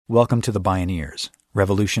Welcome to the Bioneers,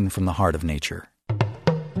 Revolution from the Heart of Nature.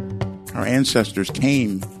 Our ancestors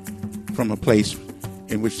came from a place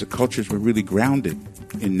in which the cultures were really grounded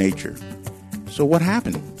in nature. So what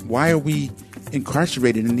happened? Why are we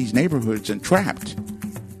incarcerated in these neighborhoods and trapped?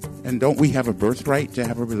 And don't we have a birthright to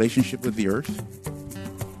have a relationship with the earth?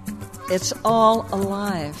 It's all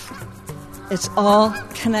alive. It's all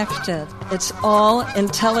connected. It's all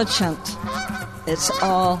intelligent. It's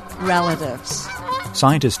all relatives.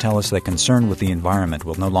 Scientists tell us that concern with the environment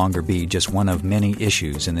will no longer be just one of many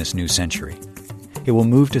issues in this new century. It will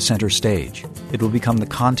move to center stage. It will become the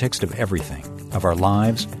context of everything, of our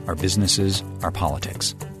lives, our businesses, our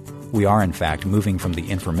politics. We are, in fact, moving from the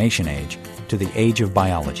information age to the age of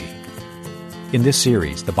biology. In this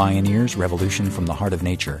series, The Bioneers, Revolution from the Heart of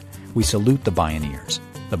Nature, we salute the Bioneers,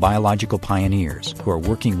 the biological pioneers who are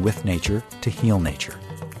working with nature to heal nature,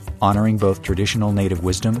 honoring both traditional native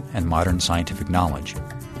wisdom and modern scientific knowledge,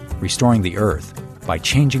 restoring the earth by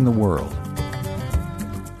changing the world.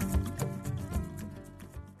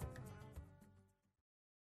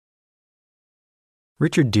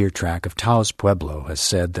 Richard Deertrack of Taos Pueblo has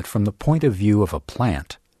said that from the point of view of a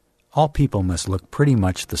plant, all people must look pretty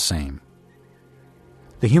much the same.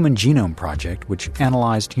 The Human Genome Project, which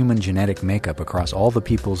analyzed human genetic makeup across all the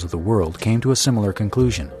peoples of the world, came to a similar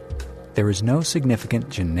conclusion. There is no significant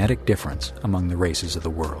genetic difference among the races of the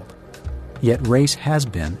world. Yet race has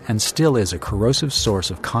been and still is a corrosive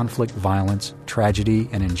source of conflict, violence, tragedy,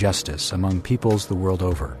 and injustice among peoples the world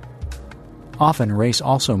over. Often, race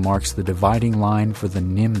also marks the dividing line for the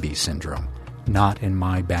NIMBY syndrome, not in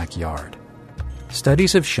my backyard.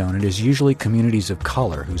 Studies have shown it is usually communities of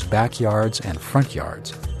color whose backyards and front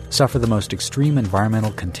yards suffer the most extreme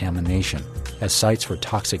environmental contamination as sites for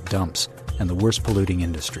toxic dumps and the worst polluting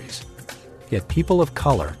industries. Yet people of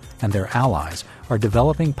color and their allies are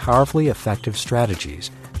developing powerfully effective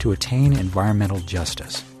strategies to attain environmental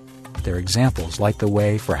justice. They're examples light the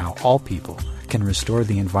way for how all people can restore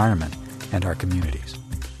the environment and our communities.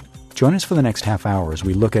 Join us for the next half hour as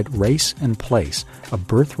we look at Race and Place, a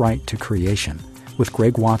Birthright to Creation, with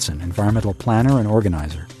Greg Watson, environmental planner and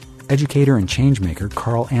organizer, educator and changemaker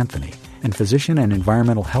Carl Anthony, and physician and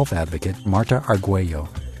environmental health advocate Marta Arguello.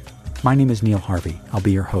 My name is Neil Harvey. I'll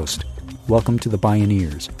be your host. Welcome to the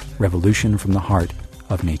Bioneers, Revolution from the Heart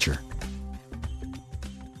of Nature.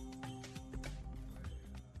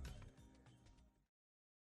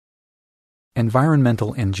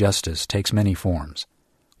 Environmental injustice takes many forms.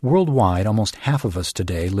 Worldwide, almost half of us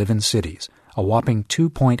today live in cities, a whopping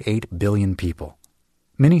 2.8 billion people.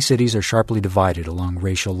 Many cities are sharply divided along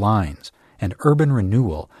racial lines, and urban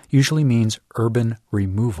renewal usually means urban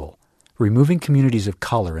removal, removing communities of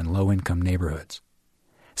color in low-income neighborhoods.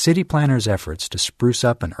 City planners' efforts to spruce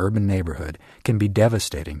up an urban neighborhood can be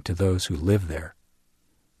devastating to those who live there.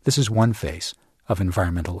 This is one face of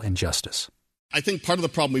environmental injustice. I think part of the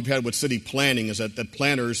problem we've had with city planning is that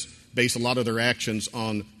planners base a lot of their actions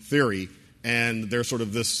on theory, and there's sort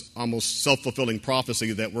of this almost self-fulfilling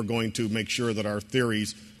prophecy that we're going to make sure that our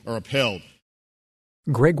theories are upheld.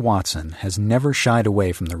 Greg Watson has never shied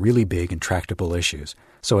away from the really big and tractable issues,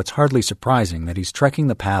 so it's hardly surprising that he's trekking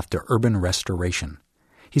the path to urban restoration.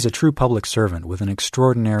 He's a true public servant with an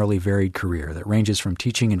extraordinarily varied career that ranges from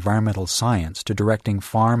teaching environmental science to directing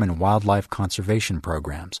farm and wildlife conservation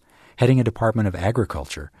programs, heading a Department of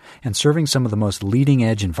Agriculture, and serving some of the most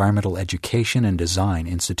leading-edge environmental education and design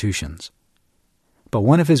institutions. But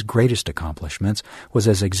one of his greatest accomplishments was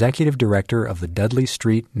as executive director of the Dudley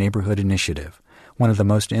Street Neighborhood Initiative, one of the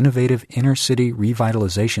most innovative inner-city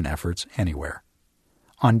revitalization efforts anywhere.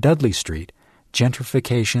 On Dudley Street,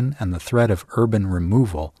 gentrification and the threat of urban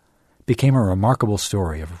removal became a remarkable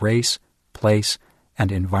story of race, place, and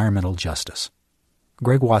environmental justice.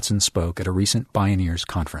 Greg Watson spoke at a recent Bioneers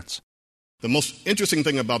conference. The most interesting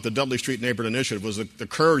thing about the Dudley Street Neighborhood Initiative was the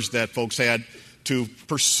courage that folks had to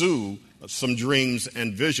pursue some dreams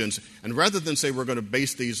and visions. And rather than say we're going to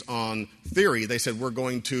base these on theory, they said we're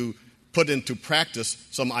going to put into practice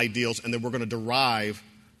some ideals, and then we're going to derive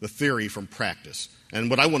the theory from practice. And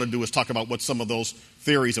what I want to do is talk about what some of those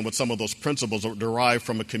theories and what some of those principles are derived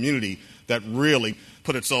from a community that really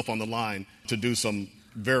put itself on the line to do some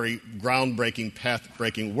very groundbreaking,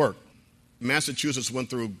 path-breaking work. Massachusetts went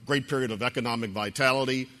through a great period of economic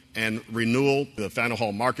vitality and renewal, the Faneuil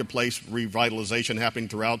Hall Marketplace revitalization happening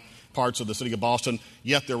throughout parts of the city of Boston,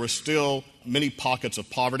 yet there were still many pockets of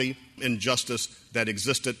poverty, injustice that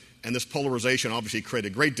existed, and this polarization obviously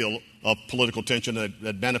created a great deal of political tension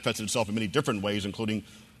that manifested itself in many different ways, including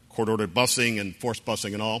court-ordered busing and forced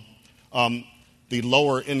busing and all. The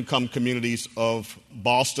lower-income communities of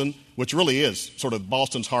Boston, which really is sort of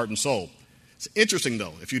Boston's heart and soul, It's interesting,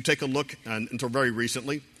 though, if you take a look until very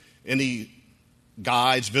recently, any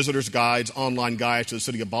guides, visitors' guides, online guides to the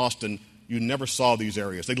city of Boston, you never saw these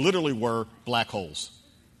areas. They literally were black holes.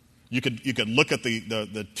 You could look at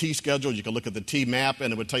the T schedule, you could look at the T map,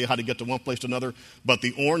 and it would tell you how to get to one place to another, but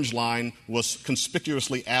the orange line was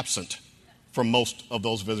conspicuously absent from most of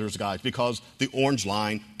those visitors' guides because the orange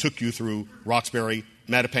line took you through Roxbury,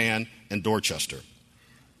 Mattapan, and Dorchester.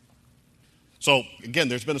 So, again,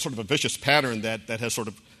 there's been a sort of a vicious pattern that has sort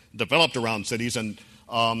of developed around cities, and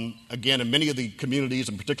again, in many of the communities,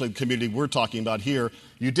 and particularly the community we're talking about here,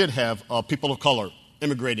 you did have people of color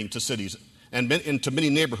immigrating to cities and into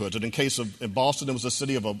many neighborhoods. And in Boston, it was a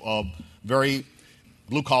city of a very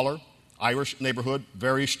blue-collar, Irish neighborhood,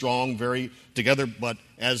 very strong, very together. But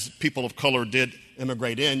as people of color did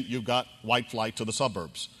immigrate in, you got white flight to the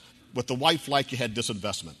suburbs. With the white flight, you had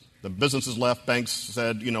disinvestment. The businesses left. Banks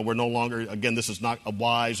said, we're no longer, again, this is not a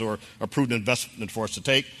wise or a prudent investment for us to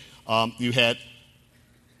take. You had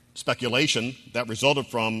speculation that resulted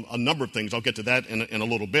from a number of things. I'll get to that in a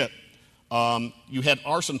little bit. You had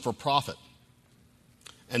arson for profit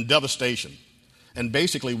and devastation. And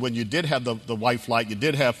basically, when you did have the white flight, you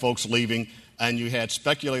did have folks leaving, and you had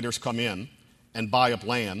speculators come in and buy up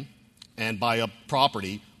land and buy up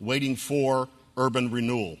property waiting for urban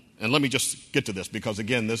renewal. And let me just get to this because,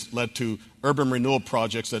 again, this led to urban renewal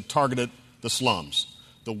projects that targeted the slums.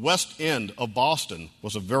 The West End of Boston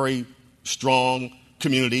was a very strong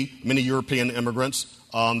community, many European immigrants,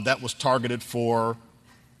 that was targeted for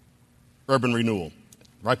urban renewal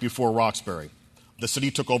right before Roxbury. The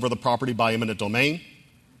city took over the property by eminent domain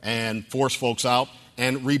and forced folks out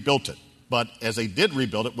and rebuilt it. But as they did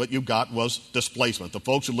rebuild it, what you got was displacement. The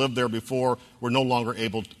folks who lived there before were no longer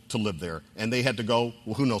able to live there, and they had to go,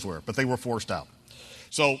 well, who knows where, but they were forced out.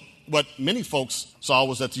 So what many folks saw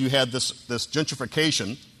was that you had this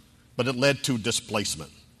gentrification, but it led to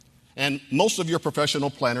displacement. And most of your professional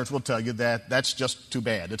planners will tell you that that's just too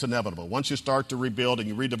bad. It's inevitable. Once you start to rebuild and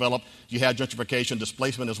you redevelop, you have gentrification.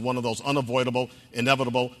 Displacement is one of those unavoidable,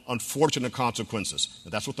 inevitable, unfortunate consequences.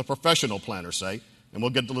 And that's what the professional planners say. And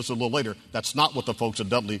we'll get to this a little later. That's not what the folks at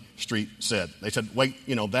Dudley Street said. They said, wait,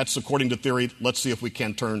 that's according to theory. Let's see if we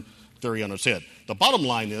can turn theory on its head. The bottom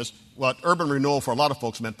line is what urban renewal for a lot of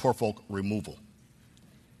folks meant poor folk removal.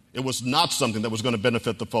 It was not something that was going to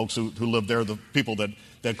benefit the folks who lived there, the people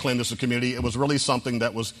that claimed this as a community. It was really something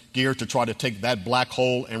that was geared to try to take that black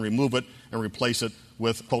hole and remove it and replace it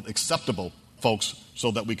with, quote, acceptable folks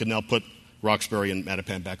so that we can now put Roxbury and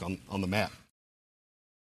Mattapan back on the map.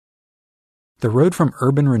 The road from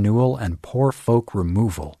urban renewal and poor folk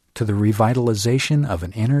removal to the revitalization of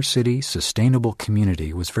an inner-city, sustainable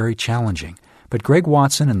community was very challenging, but Greg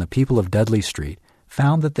Watson and the people of Dudley Street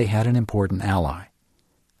found that they had an important ally.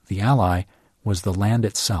 The ally was the land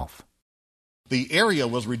itself. The area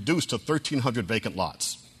was reduced to 1,300 vacant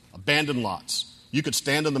lots, abandoned lots. You could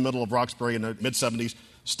stand in the middle of Roxbury in the mid-'70s,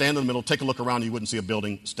 stand in the middle, take a look around, you wouldn't see a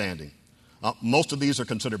building standing. Most of these are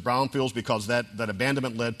considered brownfields because that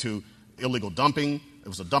abandonment led to illegal dumping. It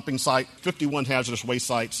was a dumping site, 51 hazardous waste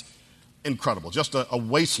sites. Incredible. Just a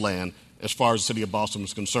wasteland as far as the city of Boston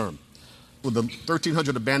was concerned. With the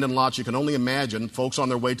 1,300 abandoned lots, you can only imagine folks on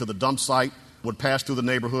their way to the dump site would pass through the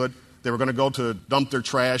neighborhood. They were going to go to dump their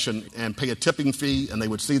trash and pay a tipping fee, and they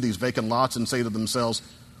would see these vacant lots and say to themselves,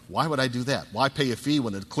 why would I do that? Why pay a fee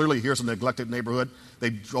when it clearly here's a neglected neighborhood?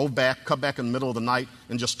 They drove back, cut back in the middle of the night,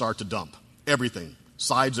 and just start to dump everything.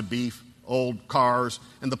 Sides of beef, old cars,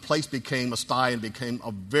 and the place became a sty and became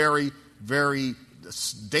a very, very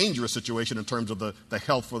dangerous situation in terms of the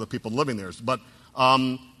health for the people living there. But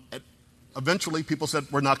eventually people said,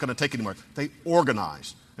 we're not going to take it anymore. They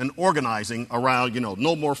organized. And organizing around,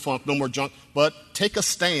 no more funk, no more junk, but take a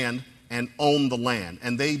stand and own the land.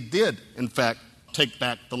 And they did, in fact, take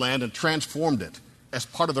back the land and transformed it as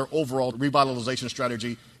part of their overall revitalization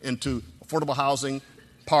strategy into affordable housing,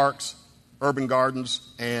 parks, urban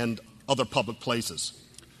gardens, and other public places.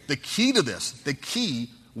 The key to this,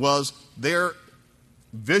 was their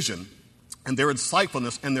vision and their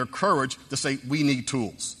insightfulness and their courage to say, we need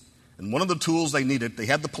tools. And one of the tools they needed, they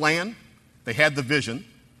had the plan, they had the vision,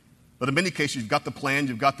 but in many cases, you've got the plan,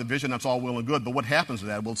 you've got the vision, that's all well and good. But what happens to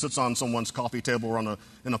that? Well, it sits on someone's coffee table or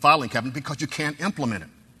in a filing cabinet because you can't implement it.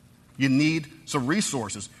 You need some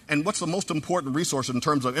resources. And what's the most important resource in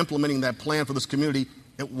terms of implementing that plan for this community?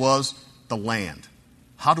 It was the land.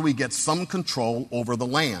 How do we get some control over the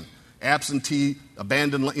land? Absentee,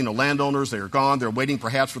 abandoned, landowners, they're gone. They're waiting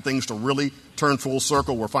perhaps for things to really turn full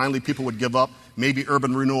circle where finally people would give up. Maybe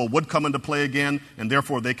urban renewal would come into play again, and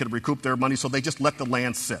therefore they could recoup their money. So they just let the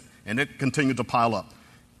land sit, and it continued to pile up.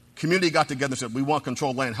 community got together and said, we want to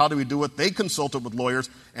control land. How do we do it? They consulted with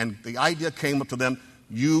lawyers, and the idea came up to them,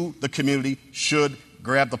 you, the community, should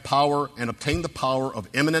grab the power and obtain the power of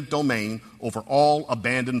eminent domain over all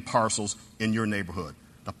abandoned parcels in your neighborhood.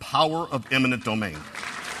 The power of eminent domain.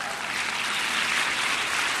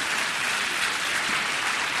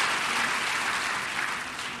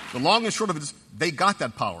 The long and short of it is they got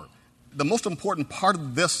that power. The most important part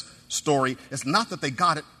of this story is not that they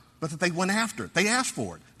got it, but that they went after it. They asked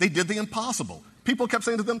for it. They did the impossible. People kept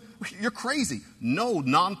saying to them, you're crazy. No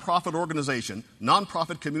nonprofit organization,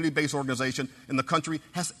 nonprofit community-based organization in the country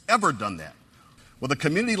has ever done that. Well, the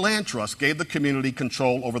Community Land Trust gave the community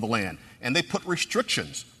control over the land, and they put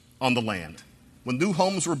restrictions on the land. When new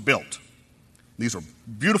homes were built, these are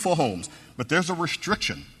beautiful homes, but there's a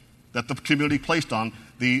restriction that the community placed on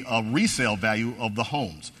the resale value of the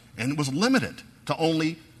homes. And it was limited to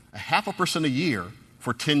only 0.5% a year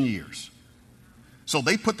for 10 years. So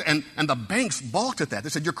they put, and the banks balked at that. They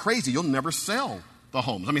said, you're crazy, you'll never sell the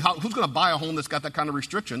homes. I mean, who's going to buy a home that's got that kind of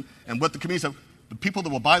restriction? And what the community said, the people that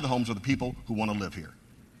will buy the homes are the people who want to live here.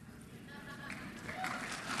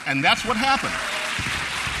 And that's what happened.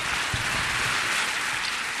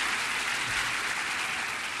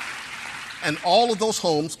 And all of those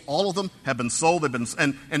homes, all of them have been sold.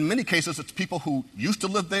 And in many cases, it's people who used to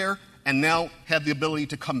live there and now have the ability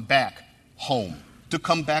to come back home. To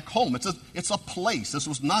come back home. It's a place. This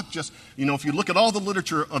was not just, if you look at all the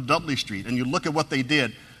literature of Dudley Street and you look at what they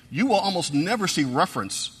did, you will almost never see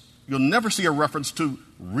you'll never see a reference to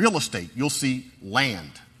real estate. You'll see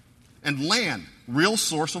land. And land, real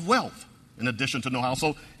source of wealth, in addition to know-how.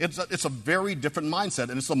 So it's a very different mindset,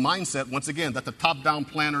 and it's a mindset, once again, that the top-down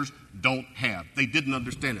planners don't have. They didn't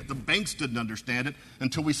understand it. The banks didn't understand it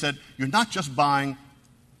until we said, they're not just buying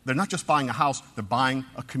a house, they're buying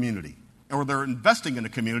a community. Or they're investing in a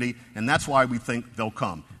community, and that's why we think they'll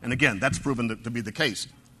come. And again, that's proven to be the case.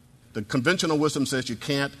 The conventional wisdom says you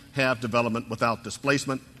can't have development without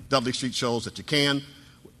displacement. Dudley Street shows that you can.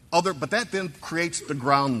 But that then creates the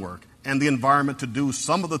groundwork and the environment to do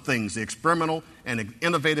some of the things, the experimental and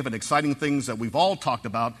innovative and exciting things that we've all talked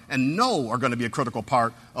about and know are going to be a critical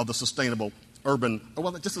part of the sustainable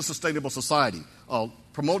just a sustainable society.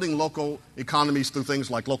 Promoting local economies through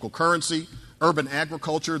things like local currency, urban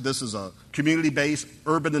agriculture. This is a community-based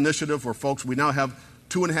urban initiative where we now have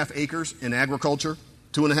 2.5 acres in agriculture,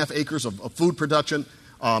 2.5 acres of food production.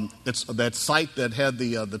 It's that site that had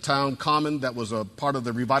the town common that was a part of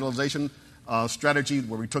the revitalization strategy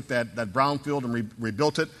where we took that brownfield and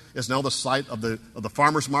rebuilt it. Is now the site of the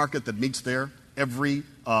farmers market that meets there during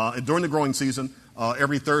the growing season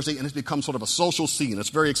every Thursday, and it's become sort of a social scene. It's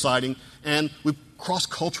very exciting, and we've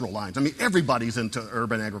crossed cultural lines. I mean, everybody's into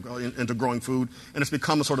urban agriculture, into growing food, and it's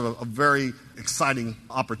become a sort of a very exciting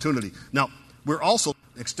opportunity. Now, we're also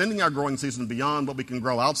extending our growing season beyond what we can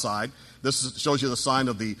grow outside. This shows you the sign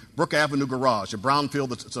of the Brook Avenue Garage, a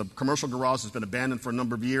brownfield. It's a commercial garage that's been abandoned for a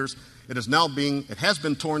number of years. It has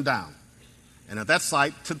been torn down. And at that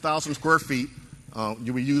site, 10,000 square feet,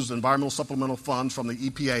 we use environmental supplemental funds from the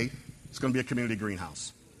EPA. It's going to be a community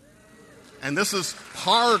greenhouse. And this is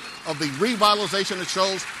part of the revitalization that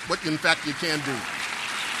shows what, in fact, you can do.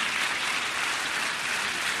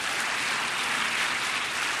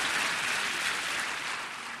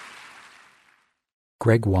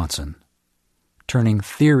 Greg Watson, turning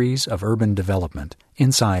theories of urban development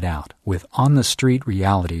inside out with on-the-street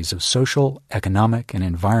realities of social, economic, and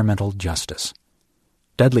environmental justice.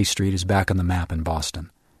 Dudley Street is back on the map in Boston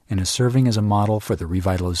and is serving as a model for the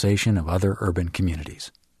revitalization of other urban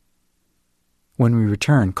communities. When we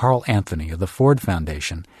return, Carl Anthony of the Ford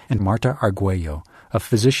Foundation and Marta Arguello of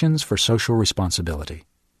Physicians for Social Responsibility.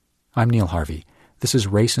 I'm Neil Harvey. This is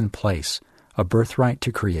Race and Place, a birthright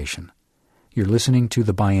to creation. You're listening to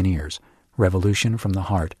The Bioneers, Revolution from the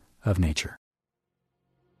Heart of Nature.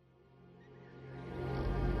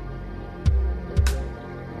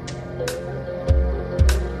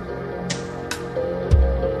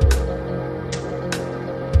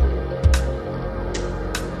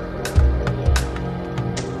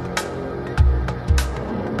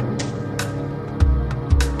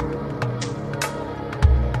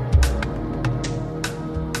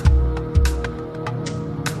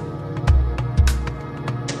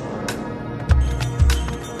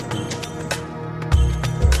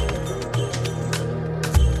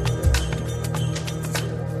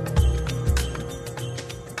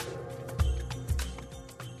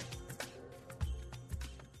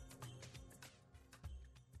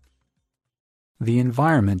 The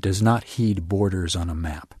environment does not heed borders on a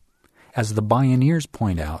map. As the Bioneers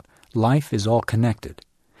point out, life is all connected,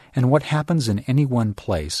 and what happens in any one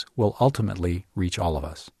place will ultimately reach all of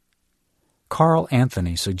us. Carl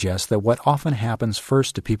Anthony suggests that what often happens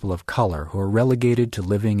first to people of color who are relegated to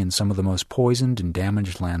living in some of the most poisoned and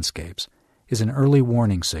damaged landscapes is an early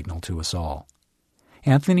warning signal to us all.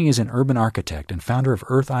 Anthony is an urban architect and founder of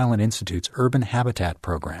Earth Island Institute's Urban Habitat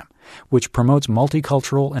Program, which promotes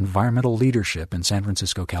multicultural environmental leadership in San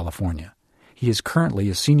Francisco, California. He is currently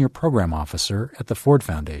a senior program officer at the Ford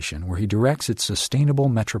Foundation, where he directs its Sustainable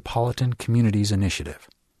Metropolitan Communities Initiative.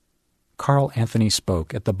 Carl Anthony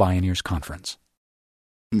spoke at the Bioneers Conference.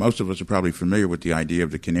 Most of us are probably familiar with the idea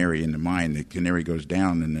of the canary in the mine. The canary goes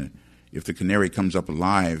down, and if the canary comes up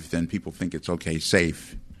alive, then people think it's okay,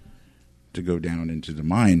 safe to go down into the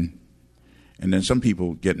mine. And then some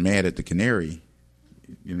people get mad at the canary.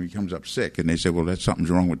 He comes up sick, and they say, well,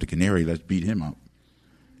 something's wrong with the canary. Let's beat him up.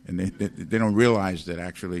 And they don't realize that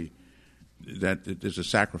actually that there's a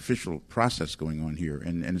sacrificial process going on here.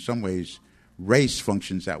 And in some ways, race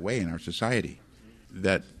functions that way in our society,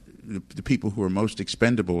 that the people who are most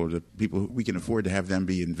expendable, or the people who we can afford to have them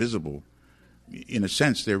be invisible, in a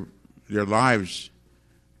sense, their lives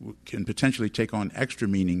can potentially take on extra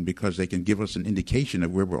meaning because they can give us an indication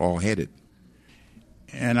of where we're all headed.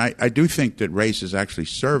 And I do think that race has actually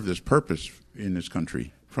served this purpose in this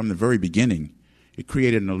country from the very beginning. It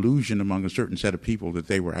created an illusion among a certain set of people that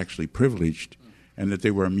they were actually privileged and that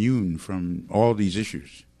they were immune from all these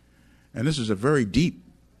issues. And this is a very deep,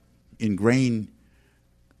 ingrained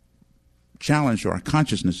challenge to our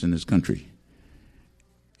consciousness in this country.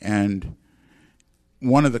 And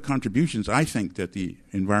one of the contributions I think that the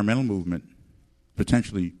environmental movement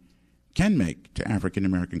potentially can make to African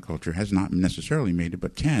American culture, has not necessarily made it,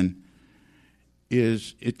 but can,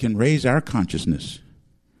 is it can raise our consciousness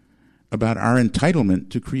about our entitlement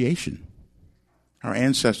to creation. Our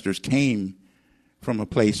ancestors came from a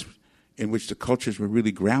place in which the cultures were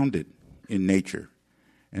really grounded in nature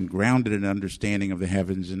and grounded in understanding of the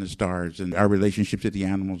heavens and the stars and our relationship to the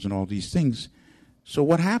animals and all these things. So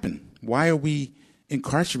what happened? Why are we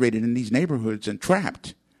incarcerated in these neighborhoods and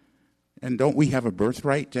trapped? And don't we have a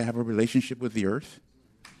birthright to have a relationship with the earth?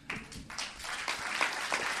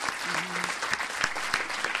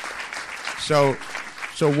 So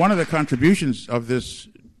one of the contributions of this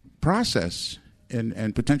process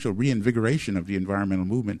and potential reinvigoration of the environmental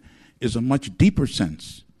movement is a much deeper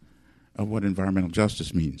sense of what environmental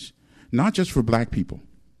justice means. Not just for black people,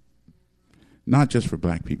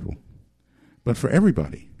 but for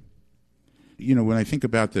everybody. When I think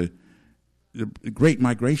about the great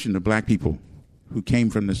migration of black people who came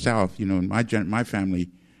from the South, and my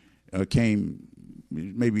family came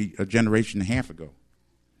maybe a generation and a half ago.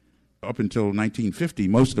 Up until 1950,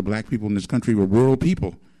 most of the black people in this country were rural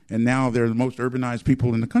people, and now they're the most urbanized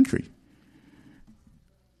people in the country.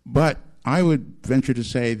 But I would venture to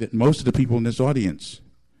say that most of the people in this audience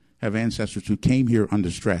have ancestors who came here under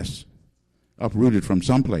stress, uprooted from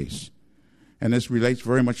someplace. And this relates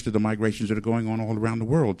very much to the migrations that are going on all around the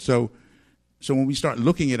world. So when we start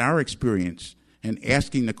looking at our experience and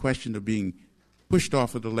asking the question of being pushed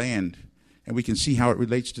off of the land, and we can see how it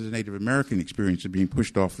relates to the Native American experience of being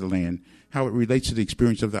pushed off the land, how it relates to the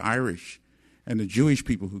experience of the Irish and the Jewish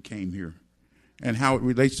people who came here, and how it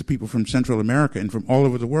relates to people from Central America and from all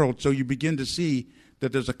over the world. So you begin to see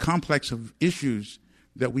that there's a complex of issues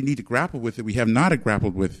that we need to grapple with, that we have not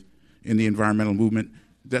grappled with in the environmental movement,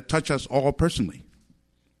 that touch us all personally.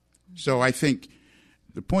 So I think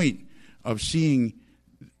the point of seeing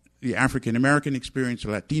the African American experience, the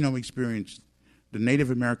Latino experience, the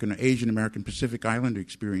Native American or Asian American Pacific Islander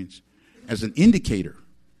experience as an indicator,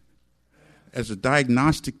 as a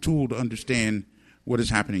diagnostic tool to understand what is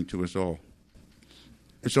happening to us all.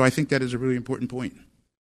 So I think that is a really important point.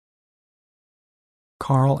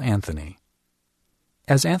 Carl Anthony.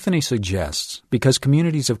 As Anthony suggests, because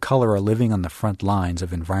communities of color are living on the front lines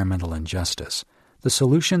of environmental injustice, the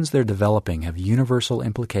solutions they're developing have universal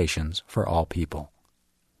implications for all people.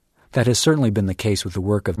 That has certainly been the case with the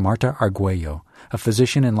work of Marta Arguello, a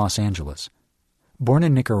physician in Los Angeles. Born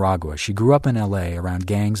in Nicaragua, she grew up in L.A. around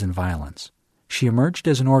gangs and violence. She emerged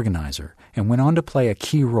as an organizer and went on to play a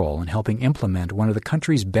key role in helping implement one of the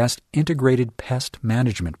country's best integrated pest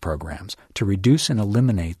management programs to reduce and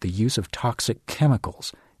eliminate the use of toxic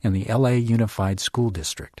chemicals in the L.A. Unified School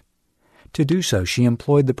District. To do so, she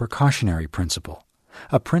employed the precautionary principle,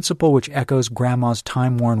 a principle which echoes Grandma's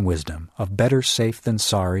time-worn wisdom of better safe than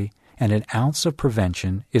sorry, and an ounce of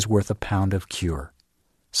prevention is worth a pound of cure.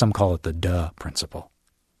 Some call it the duh principle.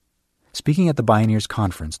 Speaking at the Bioneers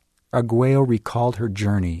Conference, Arguello recalled her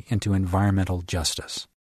journey into environmental justice.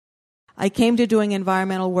 I came to doing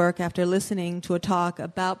environmental work after listening to a talk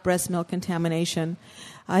about breast milk contamination.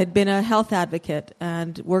 I had been a health advocate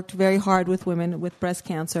and worked very hard with women with breast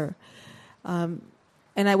cancer. And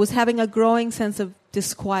I was having a growing sense of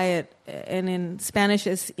disquiet, and in Spanish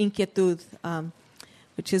is inquietud,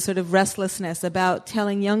 which is sort of restlessness, about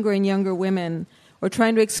telling younger and younger women, or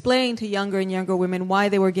trying to explain to younger and younger women why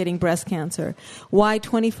they were getting breast cancer, why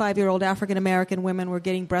 25-year-old African-American women were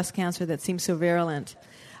getting breast cancer that seemed so virulent.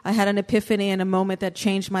 I had an epiphany and a moment that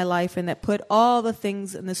changed my life and that put all the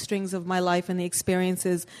things and the strings of my life and the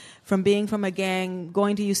experiences from being from a gang,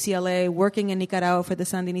 going to UCLA, working in Nicaragua for the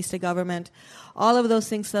Sandinista government. All of those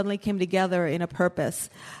things suddenly came together in a purpose.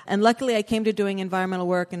 And luckily I came to doing environmental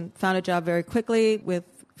work and found a job very quickly with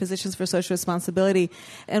Physicians for Social Responsibility.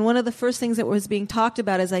 And one of the first things that was being talked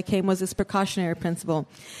about as I came was this precautionary principle.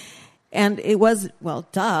 And it was, well,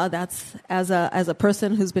 that's as a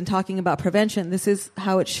person who's been talking about prevention, this is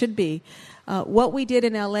how it should be. What we did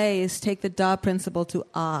in LA is take the DA principle to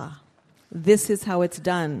this is how it's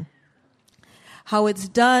done. How it's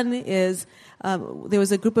done is there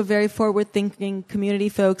was a group of very forward-thinking community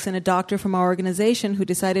folks and a doctor from our organization who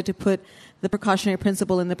decided to put the precautionary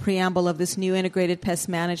principle in the preamble of this new integrated pest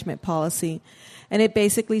management policy. And it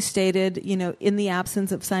basically stated, in the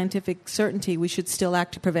absence of scientific certainty, we should still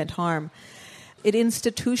act to prevent harm. It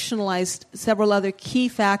institutionalized several other key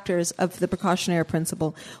factors of the precautionary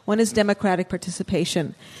principle. One is democratic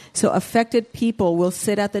participation. So affected people will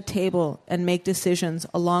sit at the table and make decisions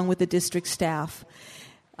along with the district staff.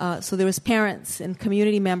 So there was parents and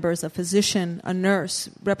community members, a physician, a nurse,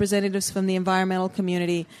 representatives from the environmental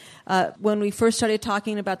community. When we first started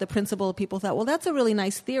talking about the principle, people thought, well, that's a really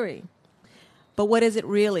nice theory. But what is it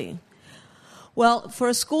really? Well, for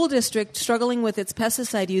a school district struggling with its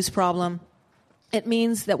pesticide use problem, it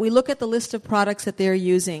means that we look at the list of products that they're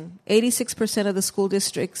using. 86% of the school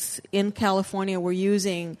districts in California were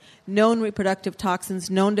using known reproductive toxins,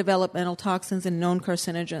 known developmental toxins, and known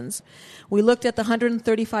carcinogens. We looked at the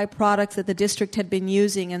 135 products that the district had been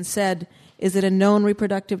using and said, is it a known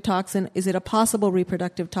reproductive toxin? Is it a possible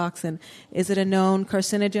reproductive toxin? Is it a known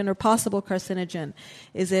carcinogen or possible carcinogen?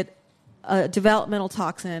 Is it a developmental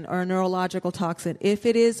toxin or a neurological toxin? If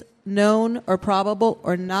it is known or probable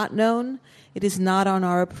or not known, it is not on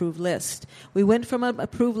our approved list. We went from an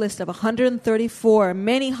approved list of 134,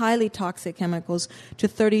 many highly toxic chemicals, to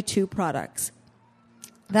 32 products.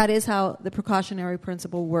 That is how the precautionary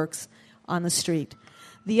principle works on the street.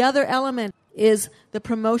 The other element is the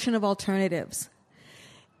promotion of alternatives,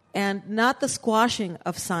 and not the squashing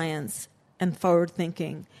of science and forward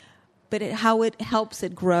thinking, but how it helps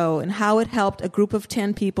it grow and how it helped a group of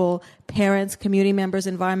 10 people, parents, community members,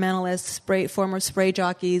 environmentalists, former spray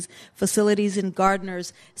jockeys, facilities and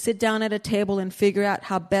gardeners, sit down at a table and figure out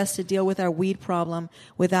how best to deal with our weed problem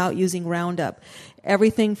without using Roundup.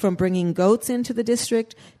 Everything from bringing goats into the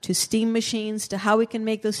district to steam machines to how we can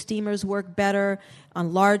make those steamers work better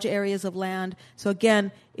on large areas of land. So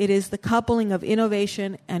again, it is the coupling of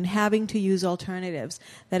innovation and having to use alternatives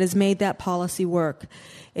that has made that policy work.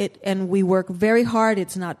 And we work very hard.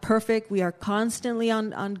 It's not perfect. We are constantly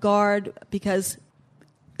on guard because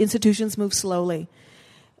institutions move slowly.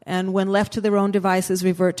 And when left to their own devices,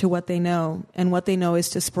 revert to what they know. And what they know is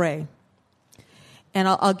to spray. And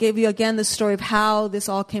I'll give you again the story of how this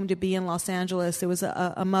all came to be in Los Angeles. There was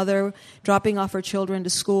a mother dropping off her children to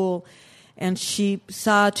school, and she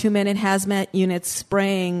saw two men in hazmat units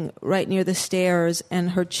spraying right near the stairs,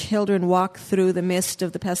 and her children walked through the mist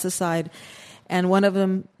of the pesticide. And one of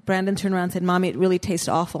them, Brandon, turned around and said, "Mommy, it really tastes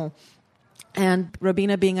awful." And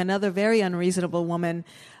Rabina, being another very unreasonable woman,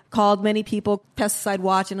 called many people, Pesticide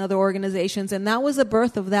Watch and other organizations, and that was the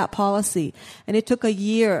birth of that policy. And it took a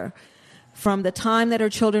year from the time that her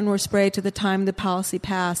children were sprayed to the time the policy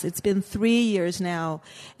passed. It's been 3 years now.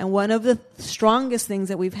 And one of the strongest things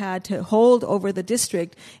that we've had to hold over the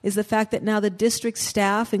district is the fact that now the district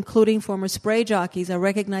staff, including former spray jockeys, are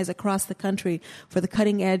recognized across the country for the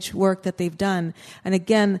cutting-edge work that they've done. And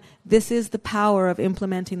again, this is the power of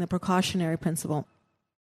implementing the precautionary principle.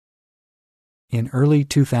 In early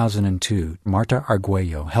 2002, Marta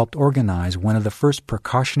Arguello helped organize one of the first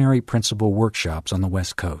precautionary principle workshops on the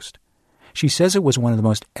West Coast. She says it was one of the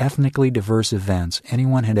most ethnically diverse events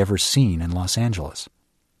anyone had ever seen in Los Angeles.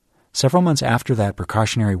 Several months after that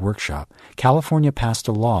precautionary workshop, California passed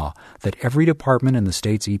a law that every department in the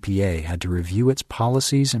state's EPA had to review its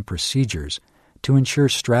policies and procedures to ensure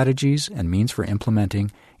strategies and means for implementing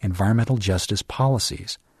environmental justice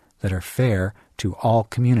policies that are fair to all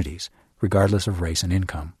communities, regardless of race and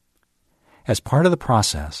income. As part of the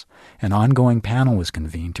process, an ongoing panel was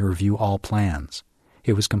convened to review all plans.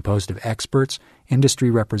 It was composed of experts, industry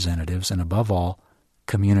representatives, and above all,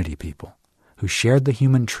 community people who shared the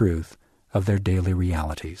human truth of their daily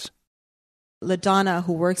realities. LaDonna,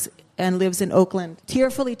 who works and lives in Oakland,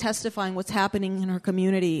 tearfully testifying what's happening in her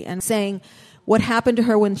community and saying what happened to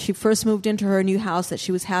her when she first moved into her new house that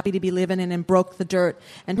she was happy to be living in and broke the dirt,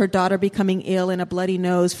 and her daughter becoming ill and a bloody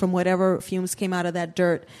nose from whatever fumes came out of that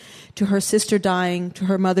dirt, to her sister dying, to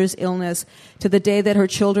her mother's illness, to the day that her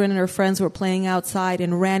children and her friends were playing outside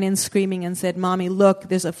and ran in screaming and said, "Mommy, look,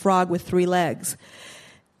 there's a frog with 3 legs."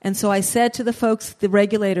 And so I said to the folks, the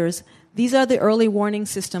regulators, these are the early warning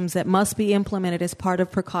systems that must be implemented as part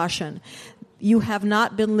of precaution. You have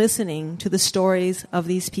not been listening to the stories of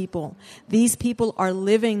these people. These people are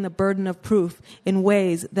living the burden of proof in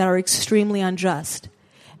ways that are extremely unjust,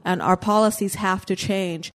 and our policies have to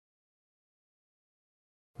change.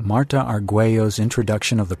 Marta Arguello's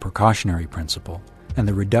introduction of the precautionary principle and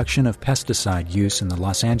the reduction of pesticide use in the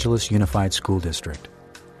Los Angeles Unified School District.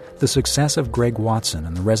 The success of Greg Watson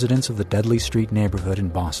and the residents of the Dudley Street neighborhood in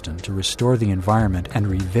Boston to restore the environment and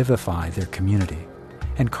revivify their community,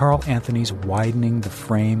 and Carl Anthony's widening the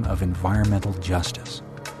frame of environmental justice.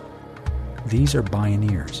 These are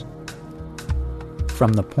pioneers.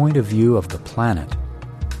 From the point of view of the planet,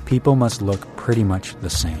 people must look pretty much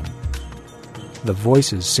the same. The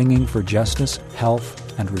voices singing for justice, health,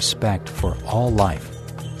 and respect for all life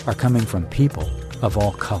are coming from people of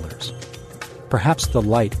all colors. Perhaps the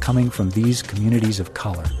light coming from these communities of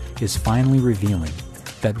color is finally revealing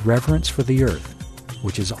that reverence for the earth,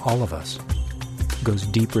 which is all of us, goes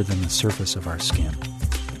deeper than the surface of our skin.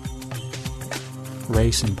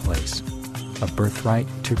 Race and place, a birthright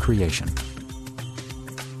to creation.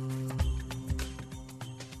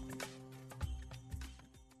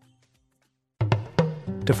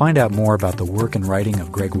 To find out more about the work and writing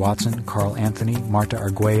of Greg Watson, Carl Anthony, Marta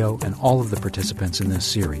Arguello, and all of the participants in this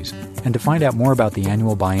series, and to find out more about the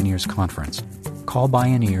annual Bioneers Conference, call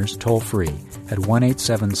Bioneers toll-free at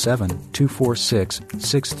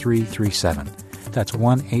 1-877-246-6337. That's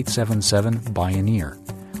 1-877-BIONEER.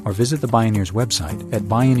 Or visit the Bioneers website at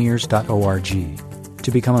bioneers.org.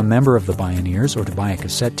 To become a member of the Bioneers or to buy a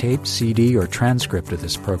cassette tape, CD, or transcript of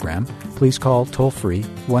this program, please call toll-free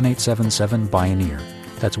 1-877-BIONEER.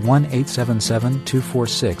 That's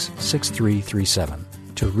 1-877-246-6337.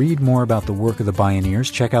 To read more about the work of the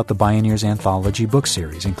Bioneers, check out the Bioneers Anthology book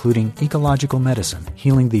series, including Ecological Medicine,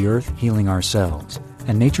 Healing the Earth, Healing Ourselves,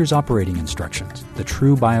 and Nature's Operating Instructions, The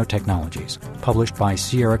True Biotechnologies, published by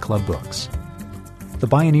Sierra Club Books. The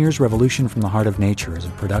Bioneers Revolution from the Heart of Nature is a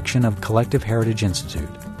production of Collective Heritage Institute.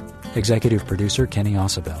 Executive producer Kenny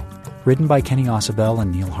Ausubel. Written by Kenny Ausubel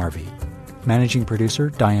and Neil Harvey. Managing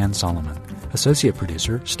producer Diane Solomon. Associate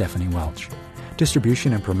producer Stephanie Welch.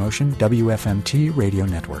 Distribution and promotion WFMT Radio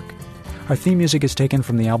Network. Our theme music is taken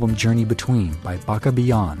from the album Journey Between by Baka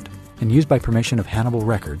Beyond and used by permission of Hannibal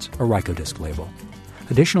Records, a Rykodisc label.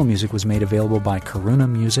 Additional music was made available by Karuna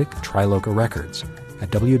Music Triloka Records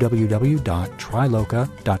at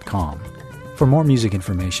www.triloka.com. For more music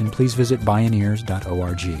information, please visit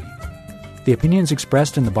bioneers.org. The opinions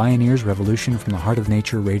expressed in the Bioneers Revolution from the Heart of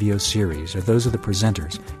Nature radio series are those of the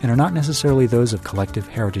presenters and are not necessarily those of Collective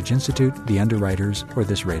Heritage Institute, the underwriters, or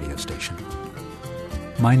this radio station.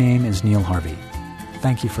 My name is Neil Harvey.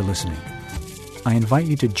 Thank you for listening. I invite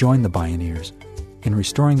you to join the Bioneers in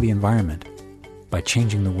restoring the environment by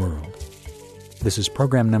changing the world. This is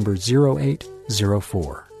program number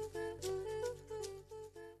 0804.